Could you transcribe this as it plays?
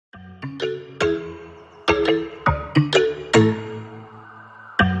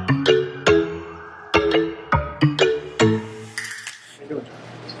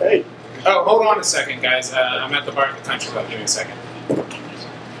hold on a second, guys. I'm at the bar at the Country Club. Give me a second.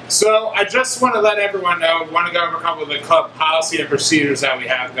 So I just want to let everyone know, we want to go over a couple of the club policy and procedures that we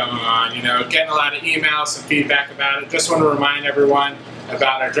have going on. You know, getting a lot of emails, some feedback about it. Just want to remind everyone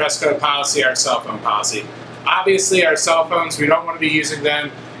about our dress code policy, our cell phone policy. Obviously, our cell phones, we don't want to be using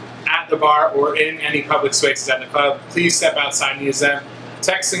them at the bar or in any public spaces at the club. Please step outside and use them.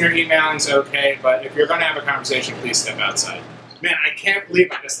 Texting or emailing is okay, but if you're going to have a conversation, please step outside. Man, I can't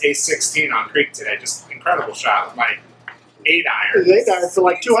believe I just aced 16 on Creek today. Just incredible shot with my 8-iron. 8-iron for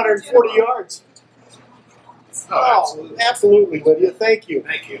like 240 yards. Oh, absolutely, Lydia. Thank you.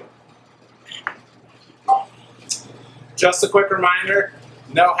 Thank you. Just a quick reminder,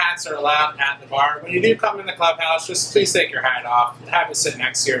 no hats are allowed at the bar. When you do come in the clubhouse, just please take your hat off, have it sit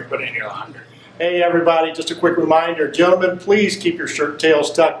next to you, and put it in your locker. Hey everybody, just a quick reminder, gentlemen, please keep your shirt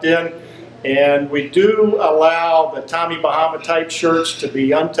tails tucked in. And we do allow the Tommy Bahama type shirts to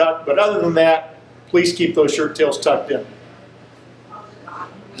be untucked, but other than that, please keep those shirt tails tucked in.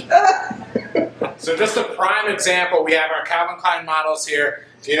 So just a prime example, we have our Calvin Klein models here.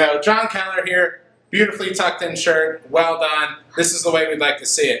 You know, John Keller here, beautifully tucked in shirt, well done. This is the way we'd like to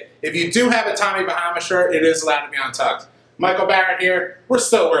see it. If you do have a Tommy Bahama shirt, it is allowed to be untucked. Michael Barrett here, we're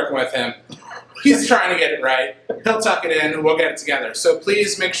still working with him. He's trying to get it right. He'll tuck it in, we'll get it together. So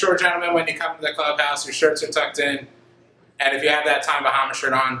please make sure, gentlemen, when you come to the clubhouse, your shirts are tucked in. And if you have that Tommy Bahama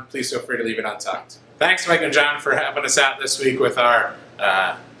shirt on, please feel free to leave it untucked. Thanks, Mike and John, for helping us out this week with our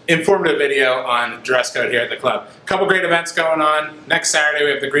informative video on dress code here at the club. A couple great events going on. Next Saturday,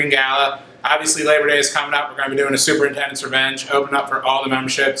 we have the Green Gala. Obviously, Labor Day is coming up. We're going to be doing a Superintendent's Revenge, open up for all the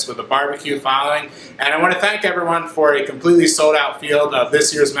memberships with a barbecue following. And I want to thank everyone for a completely sold-out field of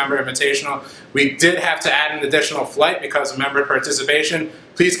this year's Member Invitational. We did have to add an additional flight because of member participation.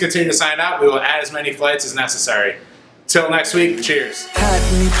 Please continue to sign up. We will add as many flights as necessary. Till next week, cheers. Had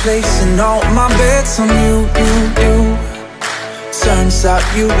me placing all my bets on you. Turns out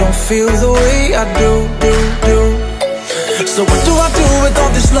you don't feel the way I do. So what do I do with all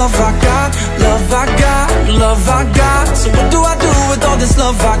this love I got? Love I got, love I got. So what do I do with all this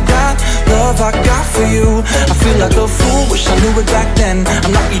love I got? Love I got for you. I feel like a fool, wish I knew it back then.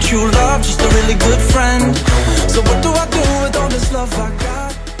 I'm not your true love, just a really good friend. So what do I do with all this love I got?